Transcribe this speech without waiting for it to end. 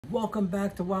Welcome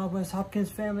back to Wild West Hopkins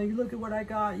family. Look at what I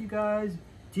got, you guys.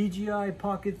 DJI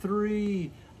Pocket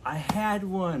 3. I had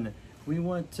one. We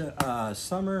went to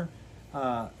summer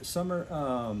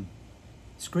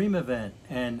Scream event,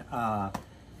 and I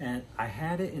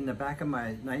had it in the back of my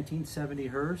 1970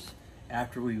 hearse.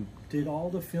 After we did all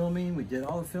the filming, we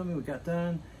got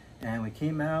done, and we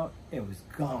came out, it was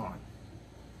gone.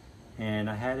 And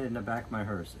I had it in the back of my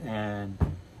hearse, and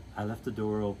I left the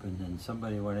door open, and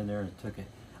somebody went in there and took it.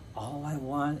 All I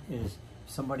want is, if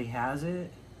somebody has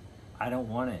it, I don't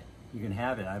want it. You can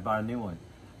have it. I bought a new one.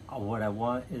 What I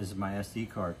want is my SD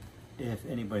card, if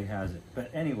anybody has it.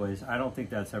 But anyways, I don't think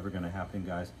that's ever going to happen,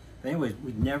 guys. But anyways,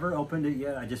 we've never opened it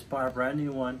yet. I just bought a brand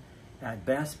new one at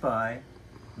Best Buy.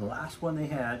 The last one they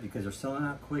had, because they're selling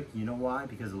out quick. You know why?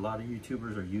 Because a lot of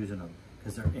YouTubers are using them,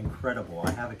 because they're incredible.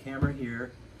 I have a camera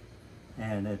here,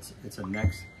 and it's a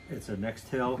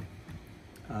Nextel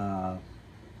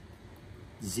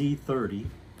Z30,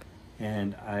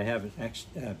 and I have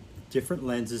different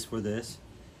lenses for this,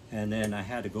 and then I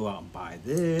had to go out and buy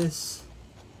this.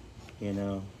 You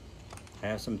know, I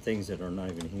have some things that are not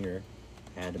even here.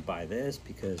 I had to buy this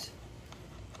because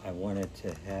I wanted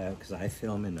to have, because I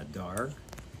film in the dark,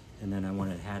 and then I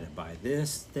had to buy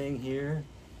this thing here,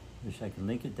 which I can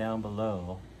link it down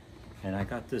below. And I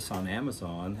got this on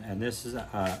Amazon, and this is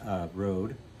a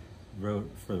Rode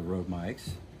for the Rode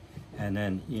mics. And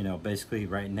then, you know, basically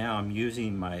right now I'm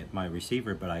using my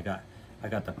receiver, but I got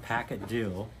the packet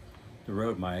deal, the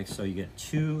Rode mics, so you get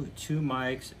two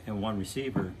mics and one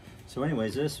receiver. So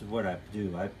anyways, this is what I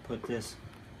do. I put this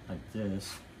like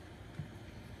this.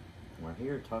 We're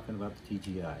here talking about the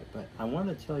DJI, but I want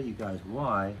to tell you guys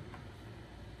why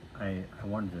I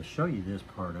wanted to show you this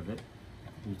part of it.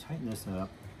 You tighten this up,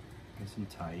 nice and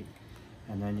tight,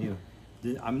 and then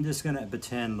I'm just gonna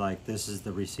pretend like this is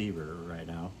the receiver right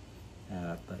now,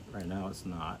 but right now it's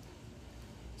not.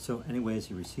 So anyways,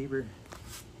 the receiver,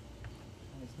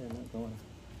 why is that not going?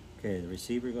 Okay, the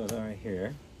receiver goes right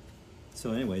here.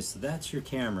 So anyways, so that's your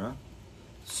camera.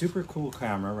 Super cool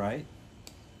camera, right?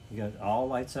 You got all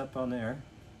lights up on there.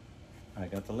 I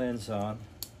got the lens on.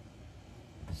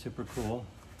 Super cool.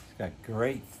 It's got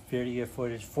great video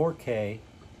footage, 4K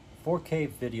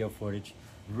video footage,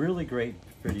 really great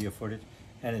video footage.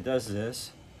 And it does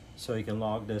this, so you can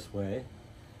log this way.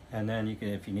 And then you can,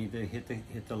 if you need to hit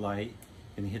the light,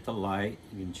 you can hit the light.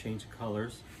 You can change the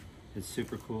colors. It's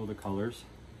super cool, the colors.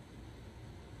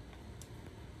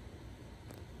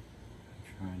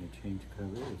 I'm trying to change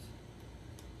colors.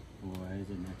 Why is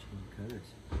it not changing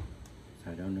colors?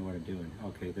 So I don't know what I'm doing.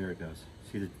 Okay, there it goes.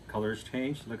 See the colors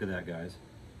change? Look at that, guys.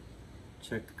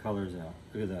 Check the colors out.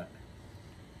 Look at that.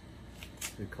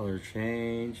 The colors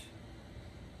change.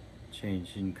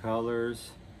 Changing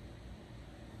colors.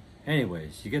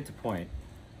 Anyways, you get the point.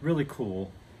 Really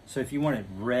cool. So if you want it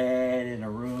red in a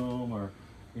room, or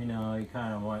you know, you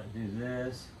kind of want to do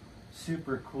this,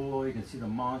 super cool. You can see the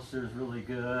monsters really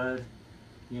good.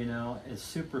 You know, it's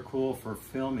super cool for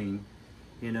filming,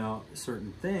 you know,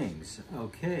 certain things.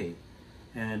 Okay,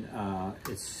 and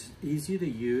it's easy to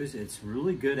use. It's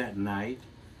really good at night.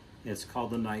 It's called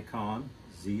the Nikon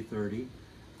Z30.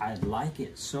 I like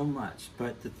it so much,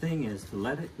 but the thing is, to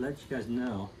let you guys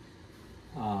know,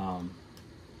 I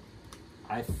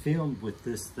filmed with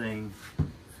this thing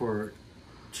for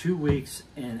 2 weeks,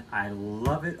 and I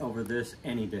love it over this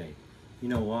any day. You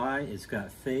know why? It's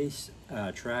got face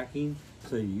tracking,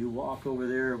 so you walk over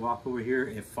there, walk over here,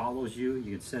 it follows you.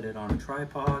 You can set it on a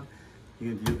tripod.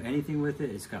 You can do anything with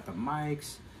it. It's got the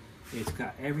mics. It's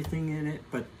got everything in it.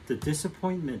 But the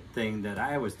disappointment thing that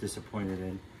I was disappointed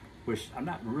in, which I'm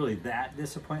not really that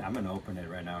disappointed. I'm gonna open it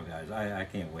right now, guys. I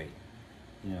can't wait,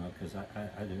 you know, because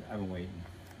I've been waiting.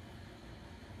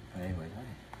 But anyway,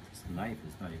 this knife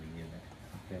is not even in there.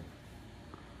 Okay.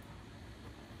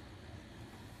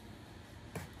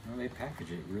 Well, they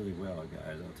package it really well,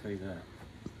 guys. I'll tell you that.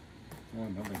 Oh,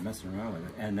 nobody messing around with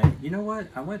it. And then, you know what?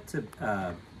 I went to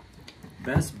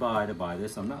Best Buy to buy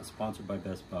this. I'm not sponsored by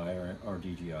Best Buy or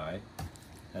DJI.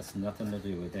 That's nothing to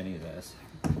do with any of this.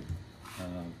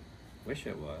 Wish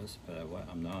it was, but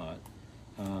I'm not.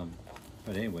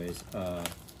 But anyways,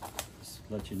 just to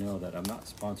let you know that I'm not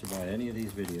sponsored by any of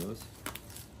these videos.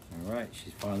 All right,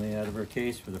 she's finally out of her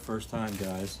case for the first time,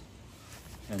 guys.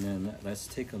 And then let's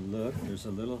take a look. There's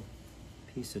a little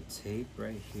piece of tape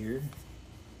right here.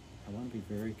 I want to be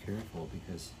very careful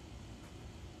because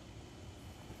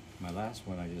my last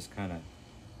one I just kind of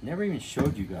never even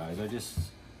showed you guys. I just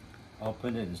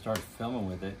opened it and started filming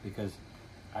with it because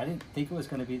I didn't think it was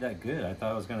going to be that good. I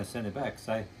thought I was going to send it back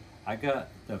because I got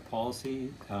the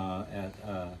policy at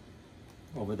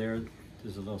over there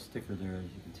there's a little sticker there. You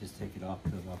can just take it off,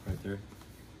 put it off right there.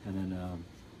 And then,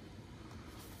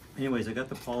 anyways, I got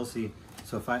the policy.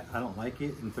 So if I don't like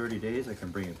it in 30 days, I can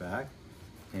bring it back.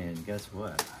 And guess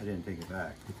what? I didn't take it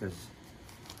back because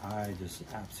I just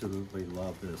absolutely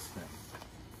love this thing.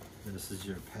 This is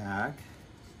your pack.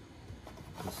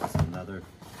 This is another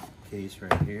case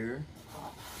right here.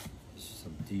 This is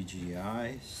some DJIs.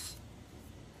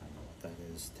 I don't know what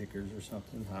that is, stickers or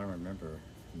something. I don't remember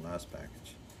the last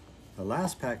package. The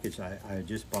last package, I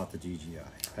just bought the DJI.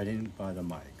 I didn't buy the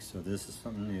mic, so this is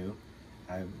something new.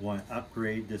 I want to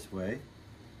upgrade this way.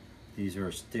 These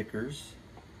are stickers.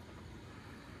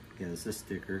 Yeah, this is a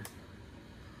sticker.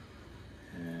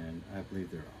 And I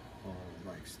believe they're all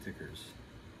like stickers.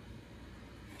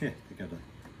 Yeah, they got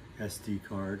a SD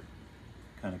card,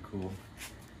 kind of cool.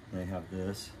 They have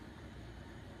this,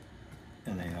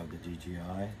 and they have the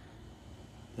DJI.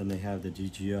 Then they have the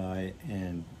DJI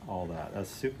and all that. That's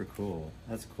super cool.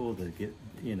 That's cool to get,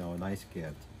 you know, a nice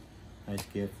gift. Nice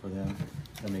gift for them.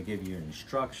 Then they give you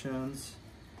instructions.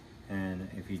 And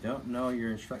if you don't know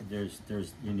your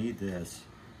you need this,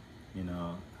 you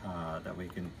know, that we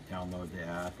can download the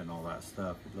app and all that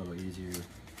stuff a little easier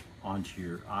onto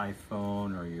your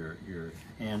iPhone or your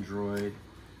Android,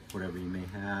 whatever you may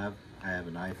have. I have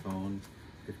an iPhone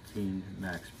 15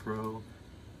 Max Pro,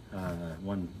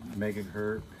 1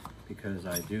 megahertz, because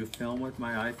I do film with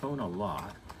my iPhone a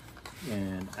lot.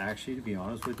 And actually, to be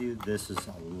honest with you, this is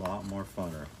a lot more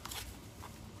funner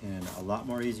and a lot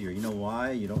more easier. You know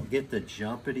why? You don't get the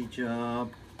jumpity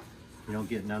jump. You don't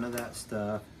get none of that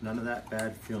stuff, none of that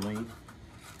bad feeling.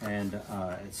 And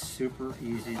it's super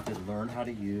easy to learn how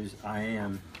to use. I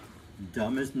am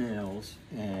dumb as nails,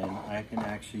 and I can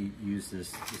actually use this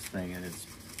thing, and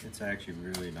it's actually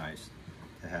really nice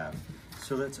to have.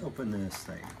 So let's open this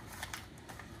thing.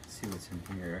 See what's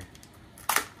in here.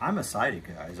 I'm excited,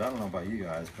 guys. I don't know about you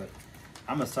guys, but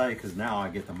I'm excited because now I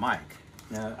get the mic.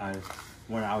 Now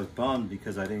when I was bummed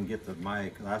because I didn't get the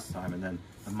mic last time, and then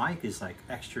the mic is like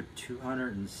extra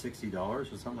 $260 or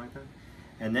something like that.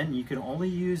 And then you can only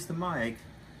use the mic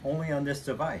only on this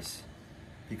device,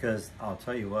 because I'll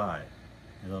tell you why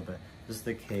in a little bit. This is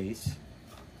the case.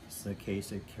 This is the case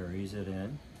that carries it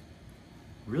in.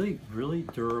 Really, really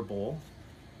durable.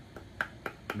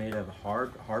 Made of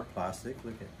hard plastic.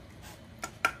 Look at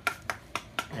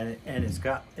it. And it's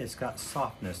got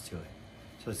softness to it.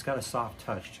 So it's got a soft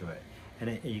touch to it. And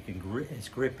it's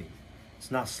grippy. It's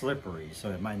not slippery,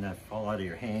 so it might not fall out of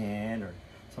your hand or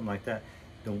something like that.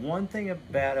 The one thing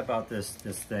bad about this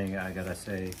thing, I gotta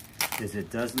say, is it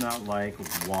does not like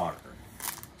water.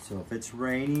 So if it's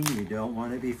raining, you don't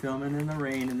want to be filming in the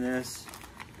rain in this.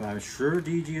 But I'm sure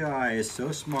DJI is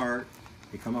so smart.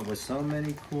 They come up with so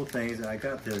many cool things. I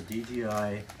got their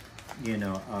DJI, you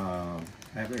know,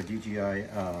 I have their DJI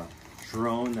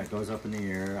drone that goes up in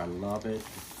the air. I love it. It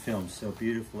films so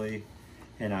beautifully.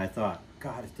 And I thought,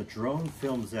 God, if the drone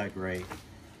films that great,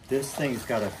 this thing's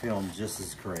got to film just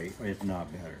as great, if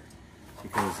not better.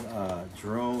 Because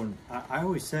drone, I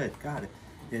always said, God,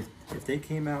 if they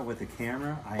came out with a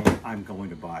camera, I'm going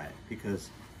to buy it. Because,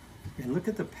 and look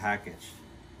at the package.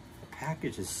 The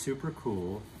package is super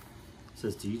cool. It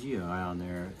says DJI on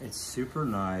there. It's super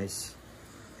nice.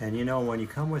 And you know, when you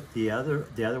come with the other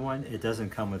one, it doesn't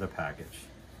come with a package.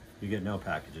 You get no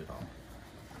package at all.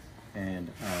 And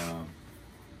I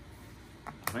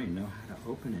don't even know how to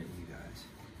open it, you guys.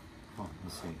 Oh,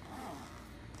 let's see.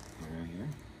 Right here.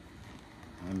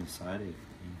 I'm excited.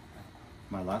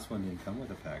 My last one didn't come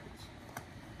with a package.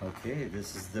 Okay,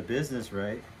 this is the business,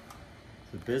 right?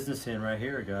 The business end right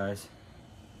here, guys.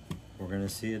 We're gonna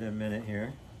see it in a minute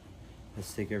here.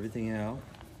 Let's take everything out.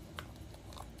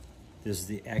 This is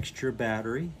the extra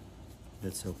battery.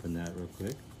 Let's open that real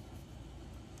quick.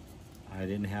 I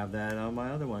didn't have that on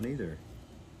my other one either.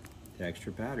 The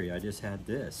extra battery, I just had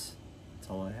this.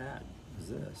 That's all I had, was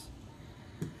this.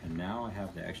 And now I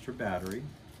have the extra battery.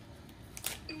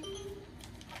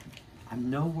 I'm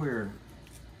nowhere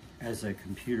as a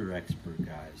computer expert,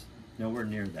 guys. Nowhere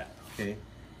near that, okay?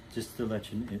 Just to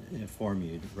let you inform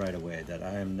you right away that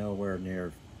I am nowhere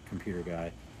near computer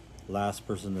guy. Last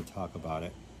person to talk about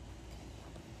it.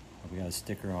 We got a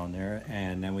sticker on there,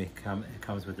 and then it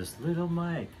comes with this little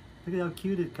mic. Look at how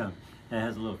cute it comes. And it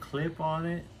has a little clip on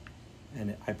it,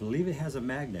 and I believe it has a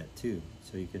magnet too,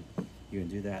 so you can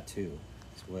do that too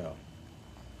as well.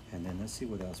 And then let's see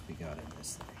what else we got in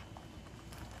this thing.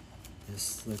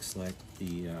 This looks like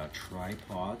the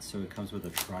tripod, so it comes with a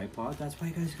tripod. That's why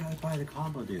you guys gotta buy the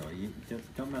combo deal. You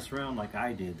don't mess around like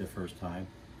I did the first time,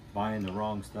 buying the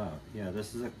wrong stuff. Yeah,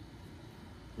 this is a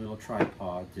little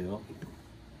tripod deal.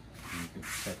 You can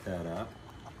set that up.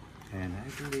 And I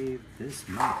believe this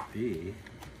might be,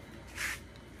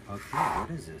 okay,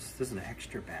 what is this? This is an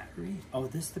extra battery? Oh,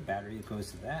 this is the battery that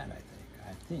goes to that, I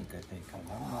think. I'm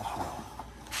not sure.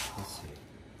 Let's see.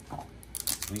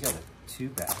 We got 2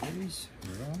 batteries?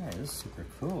 Right, this is super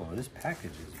cool. This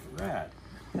package is rad.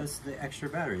 This is the extra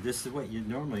battery. This is what you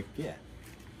normally get.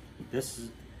 This is,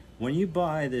 when you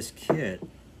buy this kit,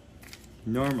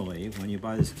 normally, when you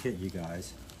buy this kit, you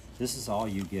guys, this is all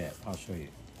you get. I'll show you.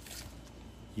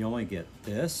 You only get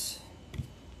this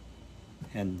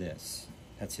and this.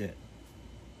 That's it.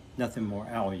 Nothing more.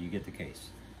 Oh, you get the case.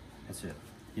 That's it.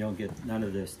 You don't get none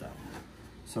of this stuff.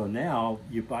 So now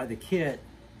you buy the kit,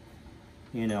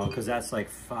 you know, because that's like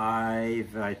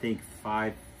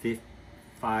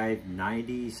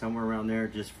 $590, somewhere around there,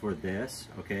 just for this.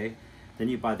 Okay. Then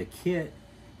you buy the kit,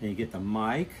 and you get the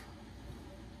mic,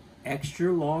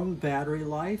 extra long battery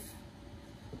life,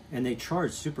 and they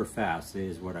charge super fast,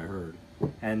 is what I heard.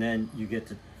 And then you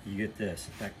get this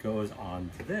that goes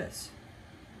on to this.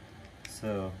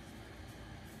 So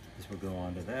this will go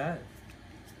on to that.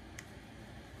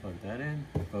 Plug that in.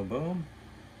 Boom, boom.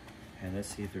 And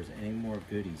let's see if there's any more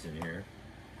goodies in here.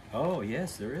 Oh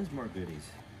yes, there is more goodies.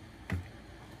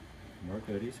 More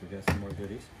goodies. We got some more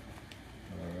goodies.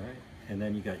 All right. And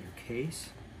then you got your case.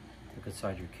 Look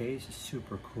inside your case. It's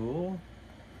super cool.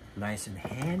 Nice and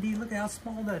handy. Look how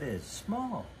small that is.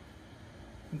 Small.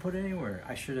 You can put it anywhere.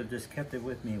 I should have just kept it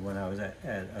with me when I was at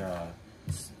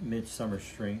Midsummer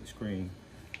Screen,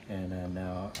 and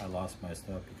now I lost my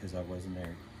stuff because I wasn't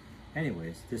there.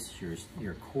 Anyways, this is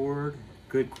your cord.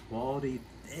 Good quality,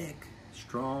 thick,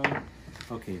 strong.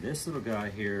 Okay, this little guy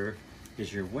here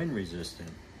is your wind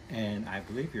resistant, and I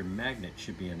believe your magnet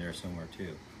should be in there somewhere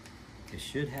too. It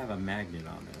should have a magnet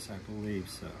on this. I believe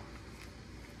so.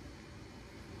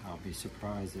 I'll be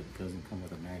surprised if it doesn't come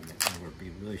with a magnet. I would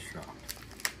be really shocked.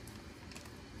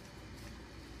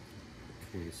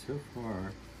 Okay, so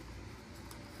far,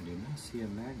 I do not see a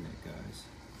magnet, guys.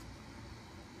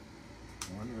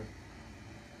 I wonder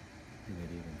if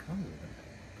it even comes with it,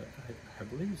 but I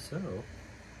believe so.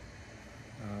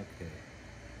 Okay,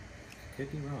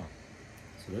 could be wrong.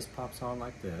 So this pops on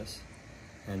like this,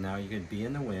 and now you can be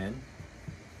in the wind,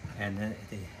 and then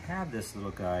they have this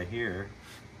little guy here,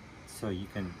 so you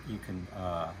can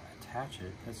attach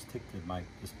it. Let's take the mic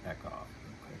just back off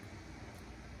real quick.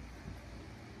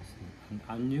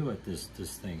 I'm new at this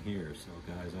thing here, so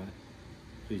guys,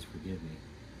 please forgive me.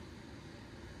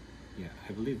 Yeah,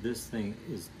 I believe this thing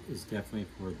is definitely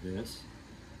for this.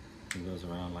 It goes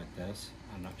around like this.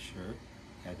 I'm not sure.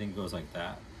 Yeah, I think it goes like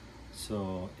that.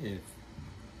 So if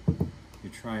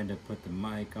you're trying to put the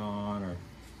mic on, or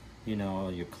you know,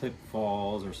 your clip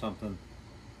falls or something,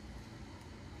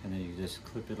 and then you just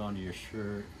clip it onto your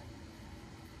shirt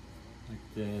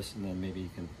like this, and then maybe you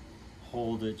can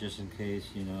hold it just in case,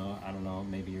 you know, I don't know,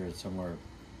 maybe you're somewhere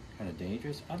kind of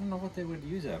dangerous. I don't know what they would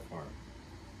use that for.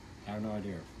 I have no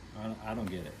idea. I don't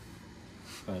get it.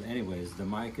 But anyways, the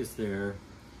mic is there.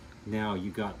 Now you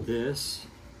got this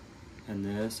and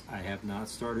this. I have not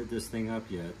started this thing up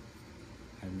yet.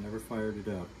 I've never fired it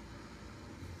up.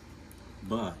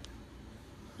 But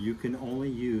you can only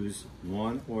use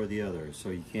one or the other, so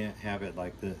you can't have it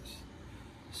like this.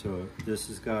 So this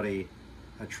has got a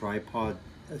tripod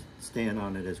stand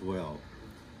on it as well,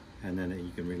 and then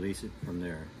you can release it from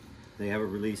there. They have a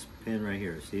release pin right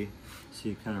here. See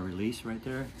it kind of release right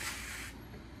there.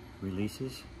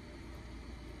 Releases.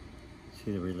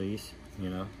 See the release, you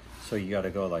know. So you got to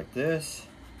go like this.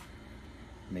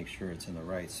 Make sure it's in the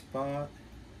right spot.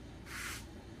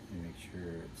 And make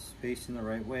sure it's facing the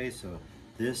right way. So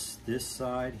this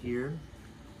side here,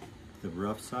 the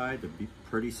rough side, the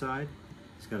pretty side,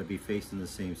 it's got to be facing the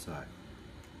same side.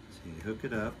 So you hook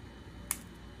it up,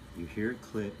 you hear it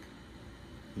click,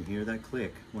 you hear that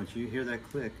click. Once you hear that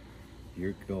click,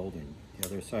 you're golden. The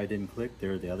other side didn't click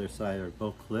there, the other side are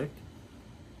both clicked.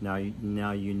 Now you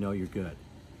know you're good.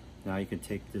 Now you can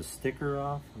take this sticker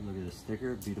off. Look at the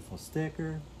sticker, beautiful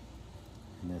sticker.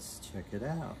 And let's check it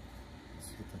out.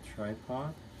 Let's hit the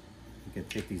tripod. You can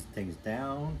take these things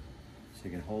down, so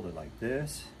you can hold it like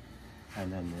this.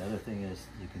 And then the other thing is,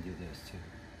 you can do this too.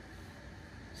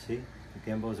 See? The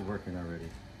gimbals are working already.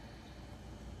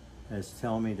 It's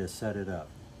telling me to set it up.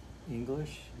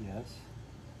 English, yes.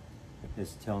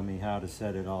 It's telling me how to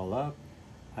set it all up.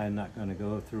 I'm not going to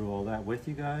go through all that with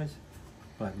you guys,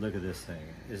 but look at this thing.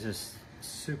 It's just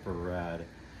super rad.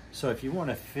 So if you want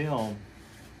to film,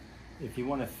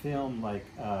 like,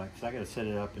 because I got to set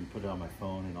it up and put it on my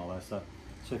phone and all that stuff.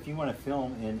 So if you want to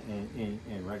film in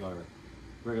regular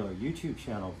YouTube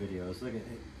channel videos, look at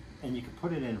it. And you can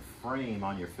put it in frame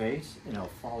on your face, and it'll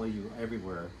follow you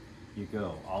everywhere. you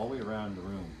go all the way around the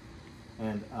room.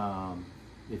 And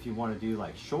if you want to do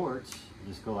like shorts,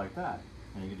 just go like that.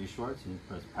 And you can do shorts and you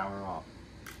press power off.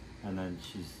 And then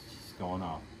she's going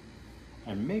off.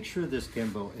 And make sure this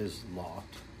gimbal is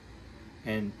locked.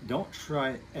 And don't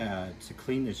try to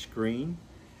clean the screen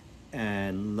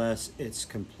unless it's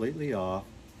completely off.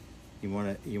 You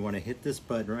want to hit this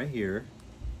button right here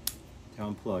to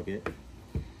unplug it.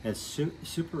 It's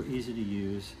super easy to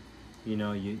use. You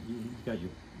know, you got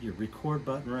your record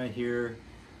button right here.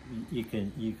 You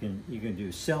can do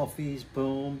selfies.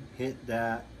 Boom, hit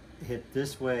that. Hit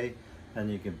this way,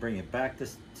 and you can bring it back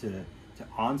to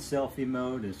on selfie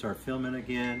mode and start filming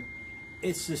again.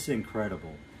 It's just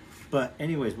incredible. But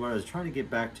anyways, what I was trying to get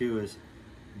back to is,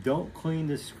 don't clean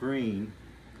the screen.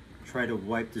 Try to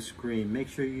wipe the screen. Make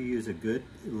sure you use a good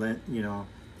lint. You know,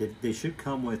 they should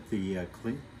come with the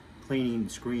cleaning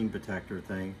screen protector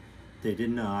thing. They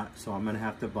did not, so I'm gonna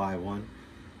have to buy one.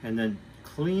 And then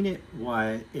clean it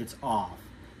while it's off.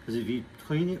 Because if you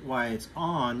clean it while it's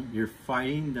on, you're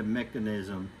fighting the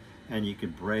mechanism and you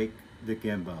could break the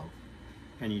gimbal.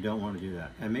 And you don't want to do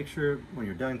that. And make sure when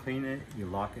you're done cleaning it, you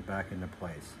lock it back into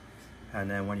place. And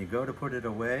then when you go to put it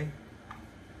away,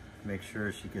 make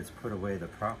sure she gets put away the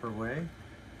proper way,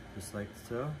 just like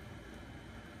so.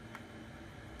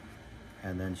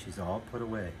 And then she's all put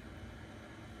away.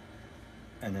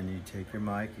 And then you take your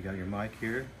mic, you got your mic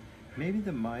here. Maybe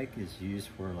the mic is used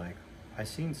for like, I've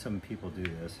seen some people do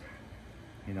this.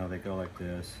 You know, they go like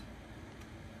this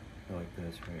right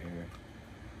here.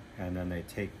 And then they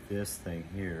take this thing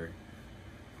here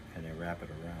and they wrap it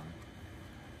around,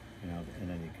 you know, and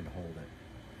then you can hold it.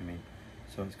 I mean,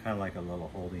 so it's kind of like a little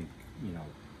holding, you know,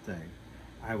 thing.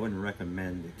 I wouldn't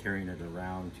recommend carrying it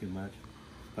around too much,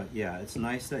 but yeah, it's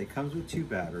nice that it comes with 2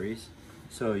 batteries.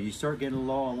 So you start getting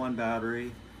low on one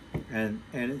battery, and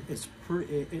it's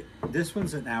pretty. This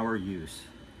one's an hour use,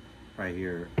 right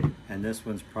here, and this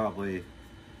one's probably,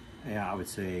 yeah, I would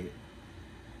say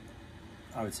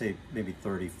maybe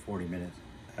 30-40 minutes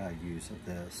use of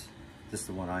this. This is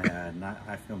the one I had, and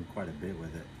I filmed quite a bit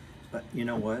with it. But you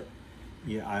know what?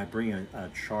 Yeah, I bring a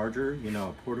charger, you know,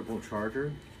 a portable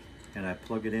charger, and I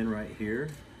plug it in right here,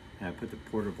 and I put the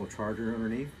portable charger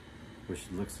underneath, which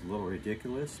looks a little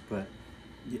ridiculous, but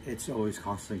it's always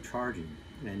constantly charging,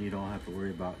 and you don't have to worry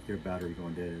about your battery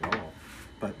going dead at all.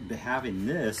 But having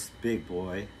this big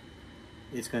boy,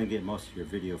 it's going to get most of your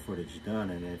video footage done,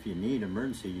 and if you need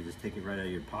emergency, you just take it right out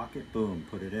of your pocket, boom,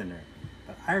 put it in there.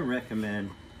 But I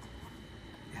recommend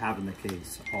having the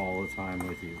case all the time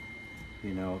with you.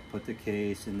 You know, put the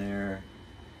case in there,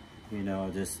 you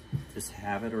know, just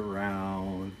have it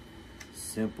around,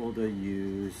 simple to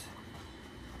use,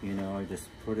 you know, just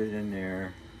put it in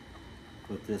there,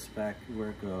 put this back where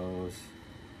it goes,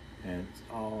 and it's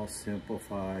all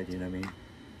simplified, you know what I mean?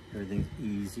 Everything's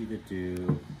easy to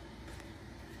do.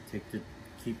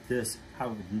 Keep this, I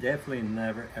would definitely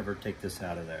never ever take this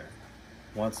out of there.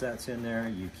 Once that's in there,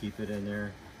 you keep it in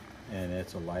there, and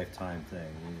it's a lifetime thing.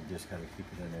 You just gotta keep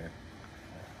it in there.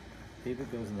 I believe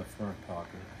it goes in the front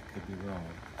pocket. I could be wrong.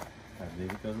 I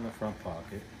believe it goes in the front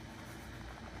pocket.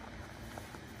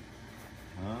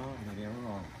 Oh, maybe I'm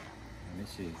wrong. Let me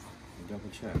see. Let me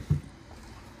double check.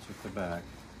 Check the back.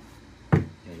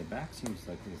 Yeah, the back seems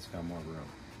like it's got more room.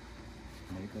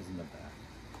 Maybe it goes in the back.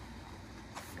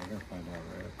 We're gonna find out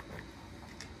real quick.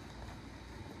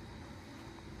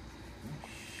 I'm not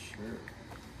sure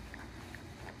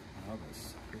how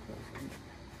this goes in.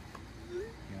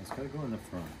 Yeah, it's gotta go in the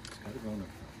front. It's gotta go in the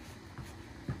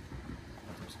front.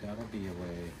 But there's gotta be a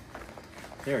way.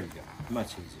 There you go.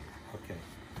 Much easier. Okay.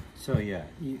 So yeah,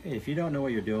 if you don't know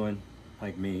what you're doing,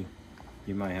 like me,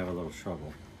 you might have a little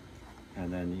trouble.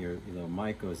 And then your little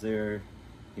mic goes there.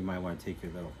 You might want to take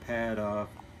your little pad off,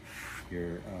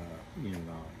 your you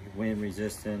know, your wind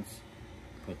resistance.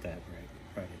 Put that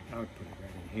right out. Put it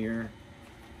right in here,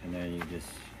 and then you just,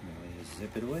 you know, just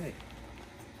zip it away.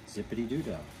 Zippity doo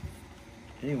dah.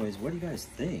 Anyways, what do you guys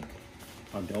think?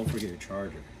 Don't forget your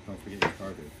charger. Don't forget your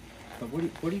charger. But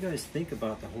what do you guys think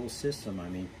about the whole system? I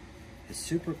mean, it's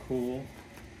super cool.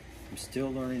 I'm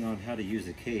still learning on how to use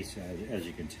the case, as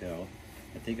you can tell.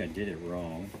 I think I did it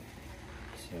wrong.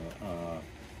 So,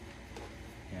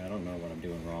 yeah, I don't know what I'm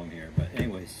doing wrong here. But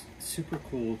anyways, super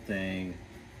cool thing.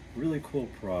 Really cool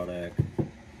product.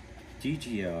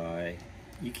 DJI.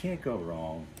 You can't go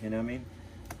wrong. You know what I mean?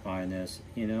 Find this.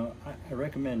 You know, I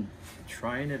recommend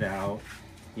trying it out.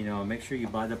 You know, make sure you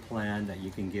buy the plan that you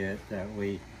can get. That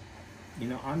way, you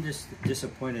know, I'm just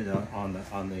disappointed on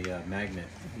the magnet.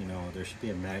 You know, there should be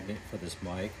a magnet for this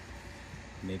mic.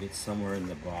 Maybe it's somewhere in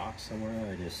the box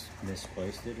somewhere. I just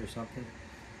misplaced it or something.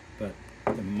 But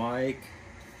the mic,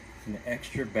 an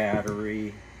extra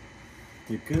battery,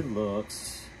 the good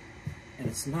looks, and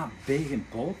it's not big and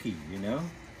bulky, you know?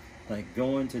 Like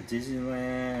going to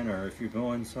Disneyland, or if you're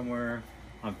going somewhere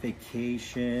on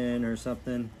vacation or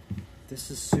something,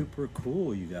 this is super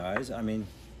cool, you guys. I mean,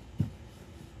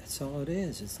 that's all it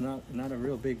is. It's not a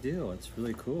real big deal. It's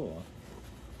really cool.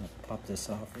 I'll pop this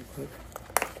off real quick,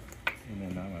 and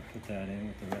then I'm gonna put that in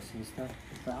with the rest of the stuff.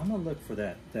 But I'm gonna look for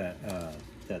that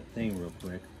thing real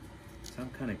quick. So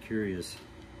I'm kind of curious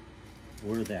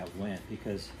where that went,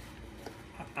 because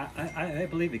I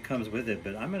believe it comes with it,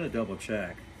 but I'm gonna double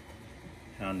check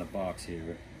on the box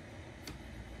here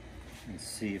and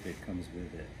see if it comes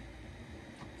with it.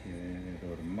 Okay, I'm gonna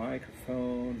go to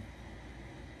microphone.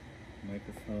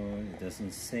 It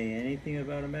doesn't say anything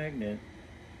about a magnet.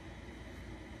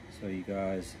 So you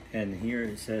guys, and here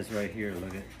it says right here,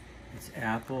 look at, it's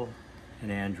Apple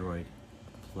and Android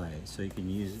Play, so you can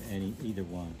use either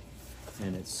one,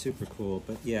 and it's super cool.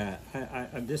 But yeah,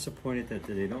 I'm disappointed that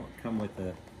they don't come with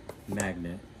a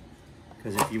magnet,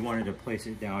 because if you wanted to place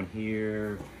it down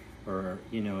here, or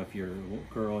you know, if you're a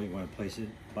girl, you want to place it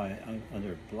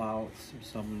under a blouse or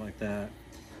something like that,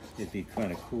 it'd be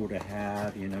kind of cool to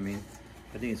have, you know what I mean?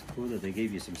 I think it's cool that they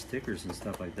gave you some stickers and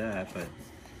stuff like that. But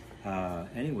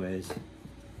anyways,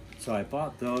 so I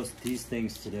bought these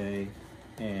things today,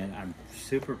 and I'm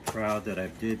super proud that I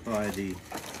did buy the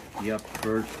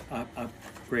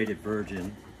upgraded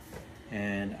version,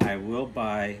 and I will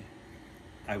buy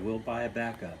a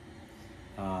backup.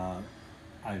 I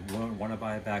want to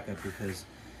buy a backup because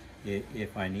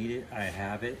if I need it, I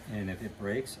have it, and if it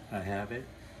breaks, I have it.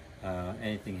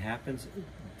 Anything happens,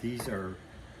 these are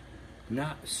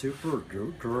not super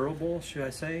durable, should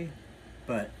I say,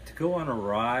 but to go on a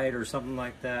ride or something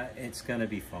like that, it's gonna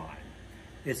be fine.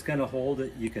 It's gonna hold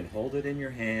it. You can hold it in your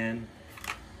hand.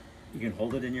 You can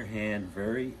hold it in your hand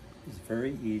very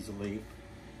easily.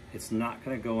 It's not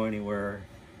gonna go anywhere.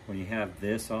 When you have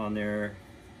this on there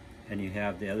and you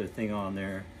have the other thing on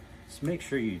there, just make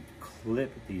sure you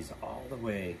clip these all the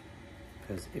way,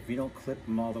 because if you don't clip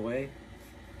them all the way,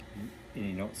 and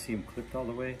you don't see them clipped all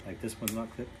the way, like this one's not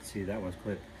clipped, see that one's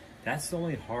clipped. That's the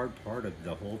only hard part of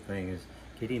the whole thing, is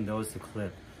getting those to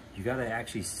clip. You gotta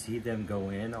actually see them go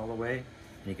in all the way,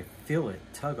 and you can feel it,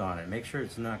 tug on it, make sure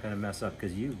it's not gonna mess up,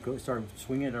 because you go start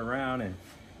swinging it around and,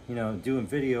 you know, doing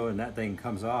video, and that thing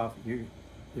comes off,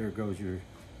 there goes your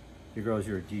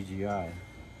DJI,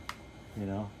 you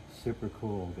know? Super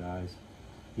cool, guys.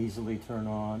 Easily turn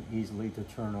on, easily to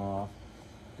turn off.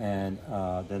 And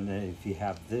then if you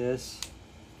have this,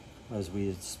 as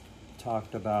we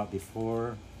talked about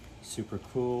before, super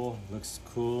cool, looks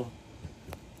cool,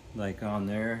 like on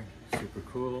there, super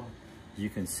cool. You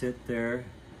can sit there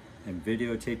and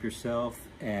videotape yourself,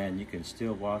 and you can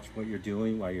still watch what you're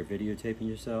doing while you're videotaping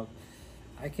yourself.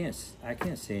 I can't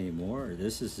say any more.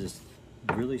 This is just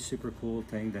really super cool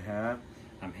thing to have.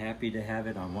 I'm happy to have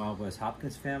it on Wild West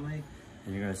Hopkins Family.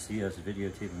 And you're going to see us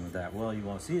videotaping with that. Well, you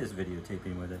won't see us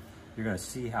videotaping with it. You're going to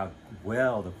see how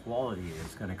well the quality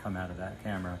is going to come out of that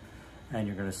camera. And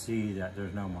you're going to see that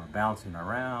there's no more bouncing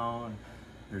around.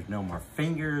 There's no more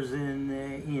fingers in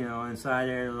there, you know, inside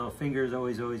there. Little fingers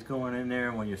always going in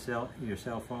there when your cell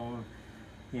phone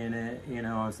in it, you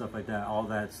know, and stuff like that. All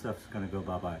that stuff's going to go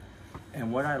bye-bye.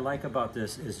 And what I like about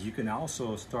this is you can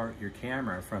also start your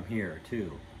camera from here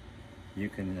too. You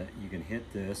can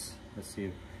hit this. Let's see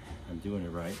if I'm doing it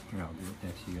right. Here, I'll do it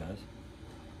next to you guys.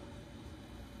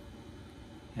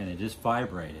 And it just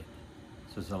vibrated.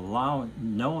 So it's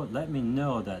let me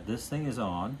know that this thing is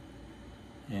on,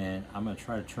 and I'm gonna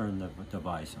try to turn the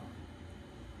device on.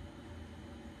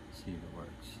 See if it works.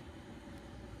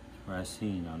 It's what I've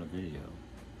seen on a video.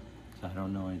 So I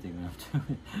don't know anything about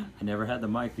doing. I never had the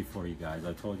mic before, you guys.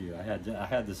 I told you I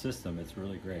had the system. It's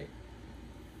really great.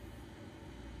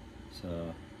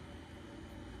 So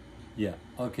yeah,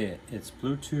 okay, it's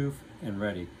Bluetooth and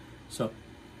ready. So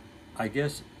I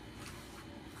guess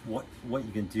what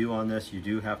you can do on this, you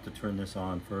do have to turn this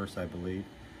on first, I believe.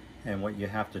 And what you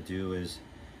have to do is,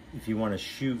 if you want to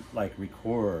shoot, like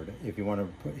record, if you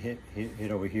want to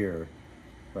hit over here,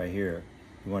 right here,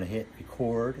 you want to hit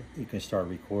record, you can start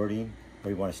recording.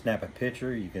 Or you want to snap a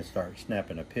picture, you can start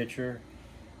snapping a picture.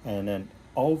 And then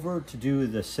over to do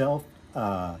the self,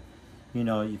 you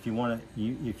know, if you want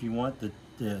the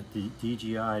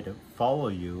DJI to follow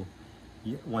you,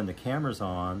 when the camera's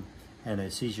on and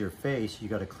it sees your face, you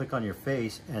got to click on your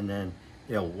face, and then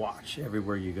it'll watch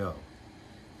everywhere you go.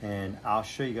 And I'll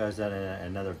show you guys that in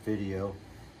another video.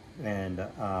 And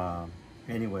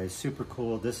anyway, super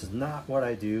cool. This is not what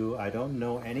I do. I don't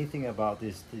know anything about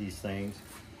these things.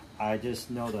 I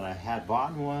just know that I had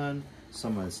bought one,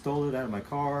 Someone stole it out of my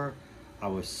car. I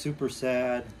was super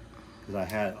sad because I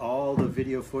had all the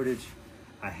video footage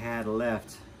I had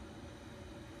left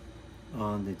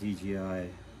on the DJI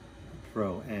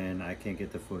Pro and I can't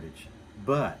get the footage.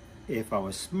 But if I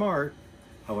was smart,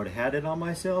 I would have had it on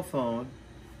my cell phone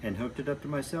and hooked it up to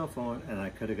my cell phone, and I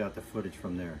could have got the footage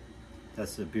from there.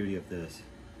 That's the beauty of this.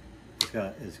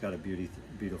 It's got a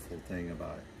beautiful thing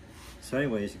about it. So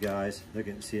anyways, you guys, look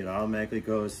at, see, it automatically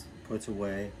goes, puts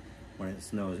away. When it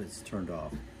snows, it's turned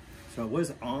off. So it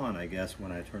was on, I guess,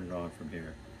 when I turned it on from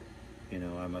here. You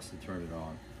know, I must have turned it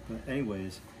on. But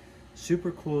anyways,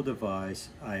 super cool device.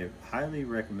 I highly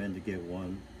recommend to get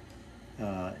one.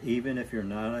 Even if you're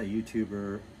not a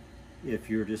YouTuber, if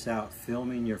you're just out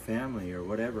filming your family or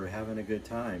whatever, having a good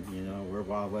time. You know, we're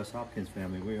Wild West Hopkins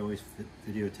family. We always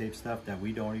videotape stuff that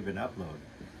we don't even upload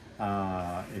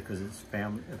because it's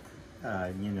family,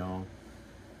 you know,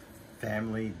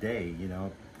 family day, you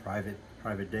know,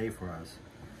 private day for us.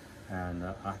 And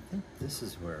I think this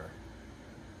is where,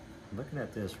 looking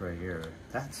at this right here,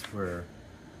 that's where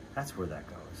that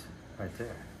goes, right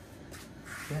there.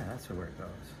 Yeah, that's where it goes.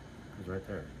 It goes right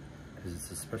there. Because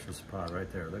it's a special spot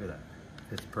right there. Look at that.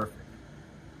 It's perfect.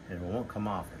 And it won't come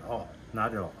off at all.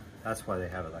 Not at all. That's why they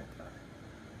have it like that.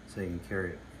 So you can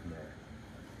carry it from there.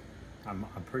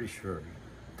 I'm pretty sure.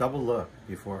 Double look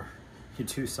before you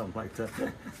do something like that.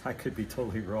 I could be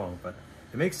totally wrong, but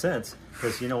it makes sense.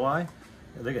 Because you know why?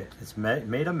 Look at it. It's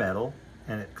made of metal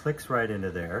and it clicks right into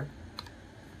there.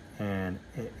 And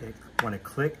when it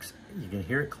clicks, you can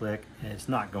hear it click and it's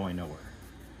not going nowhere.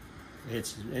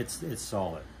 It's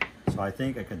solid. So I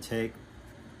think I can take,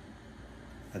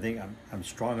 I think I'm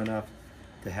strong enough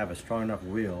to have a strong enough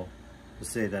wheel to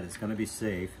say that it's going to be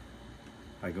safe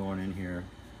by going in here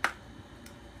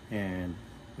and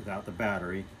without the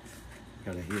battery.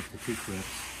 Got to hit the two clips.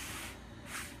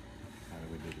 How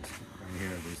do we do this? Right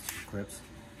here, these two clips.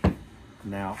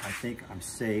 Now I think I'm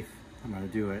safe. I'm going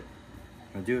to do it.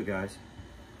 I'm going to do it, guys.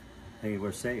 I think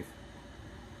we're safe.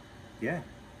 Yeah,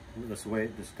 that's the way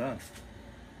it's done.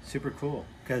 Super cool,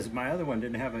 because my other one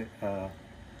didn't have I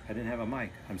didn't have a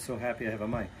mic. I'm so happy I have a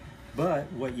mic.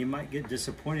 But what you might get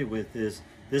disappointed with is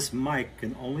this mic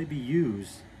can only be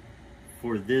used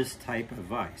for this type of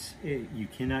device. You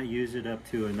cannot use it up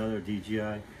to another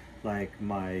DJI, like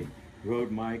my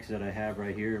Rode mics that I have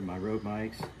right here, my Rode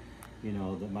mics, you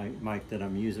know, the mic that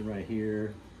I'm using right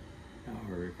here,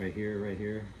 or right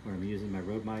here, where I'm using my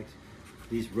Rode mics.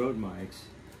 These Rode mics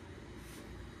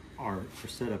are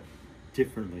set up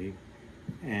differently,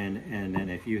 and then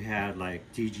if you had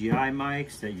like DJI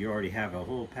mics that you already have a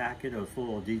whole packet of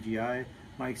full of DJI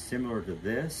mics similar to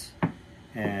this,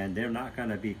 and they're not going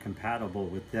to be compatible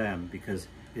with them because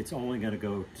it's only going to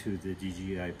go to the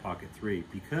DJI Pocket 3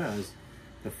 because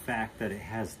the fact that it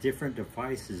has different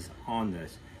devices on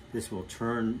this will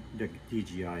turn the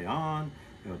DJI on,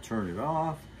 it'll turn it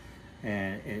off,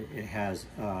 and it has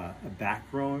a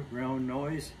background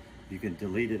noise. You can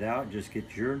delete it out and just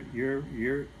get your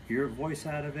voice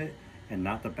out of it and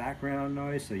not the background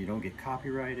noise, so you don't get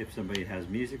copyright if somebody has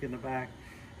music in the back,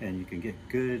 and you can get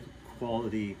good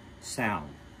quality sound.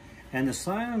 And the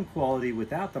sound quality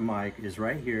without the mic is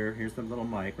right here. Here's the little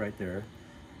mic right there.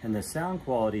 And the sound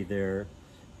quality there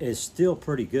is still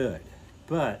pretty good,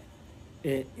 but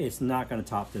it's not gonna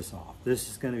top this off. This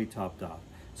is gonna be topped off.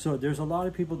 So there's a lot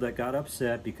of people that got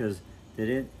upset because they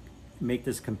didn't make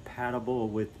this compatible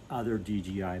with other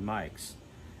DJI mics.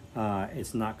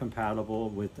 It's not compatible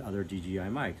with other DJI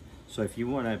mics. So if you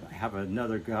want to have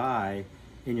another guy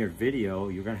in your video,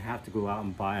 you're going to have to go out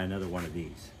and buy another one of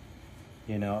these.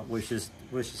 You know, which is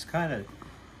kind of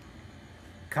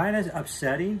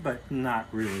upsetting, but not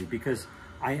really, because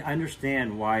I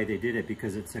understand why they did it,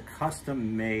 because it's a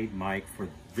custom-made mic for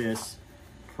this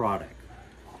product,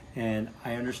 and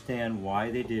I understand why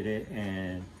they did it,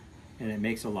 and it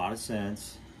makes a lot of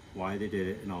sense why they did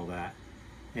it and all that,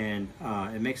 and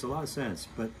it makes a lot of sense.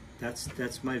 But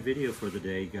that's my video for the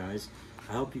day, guys.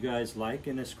 I hope you guys like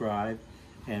and subscribe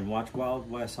and watch Wild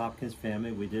West Hopkins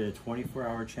Family. We did a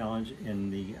 24-hour challenge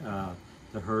in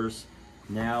the hearse.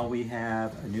 Now we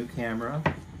have a new camera.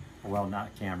 Well,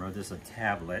 not camera, this is a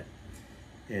tablet.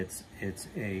 It's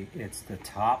the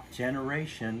top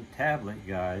generation tablet,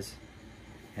 guys.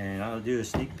 And I'll do a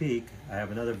sneak peek. I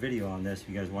have another video on this if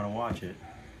you guys want to watch it.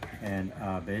 And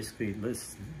basically,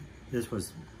 this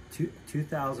was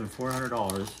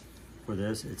 $2,400 for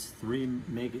this. It's 3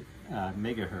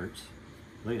 megahertz.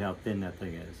 Look at how thin that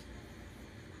thing is.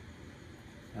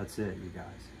 That's it, you guys.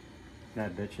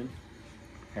 That bitchin'.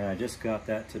 And I just got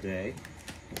that today.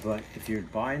 But if you're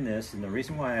buying this, and the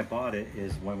reason why I bought it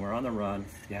is when we're on the run,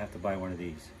 you have to buy one of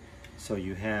these. So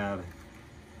you have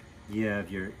You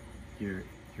have your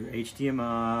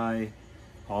HDMI,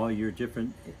 all your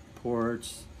different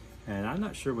ports, and I'm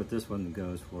not sure what this one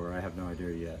goes for. I have no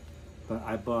idea yet. But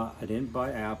I didn't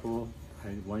buy Apple.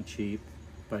 I went cheap,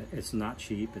 but it's not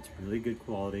cheap. It's really good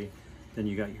quality. Then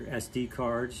you got your SD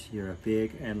cards, your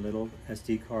big and little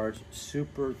SD cards,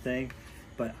 super thing.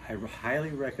 But I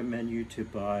highly recommend you to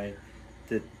buy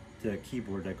the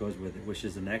keyboard that goes with it, which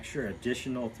is an extra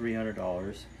additional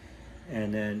 $300.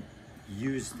 And then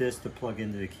use this to plug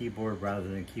into the keyboard rather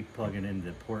than keep plugging in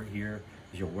the port here,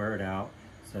 because you'll wear it out.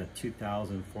 It's a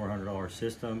 $2,400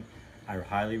 system. I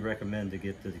highly recommend to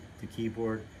get the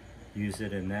keyboard, use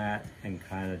it in that, and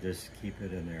kind of just keep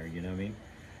it in there, you know what I mean?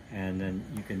 And then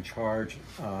you can charge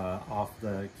off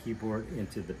the keyboard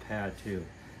into the pad too.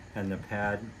 And the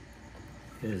pad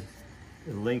is,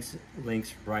 it links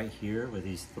right here with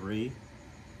these three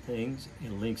things.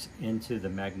 It links into the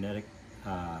magnetic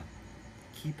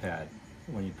keypad.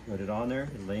 When you put it on there,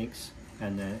 it links,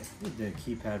 and then the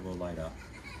keypad will light up.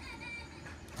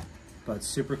 But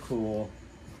super cool,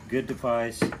 good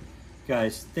device.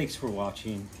 Guys, thanks for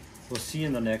watching. We'll see you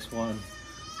in the next one.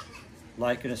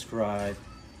 Like and subscribe,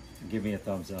 and give me a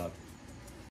thumbs up.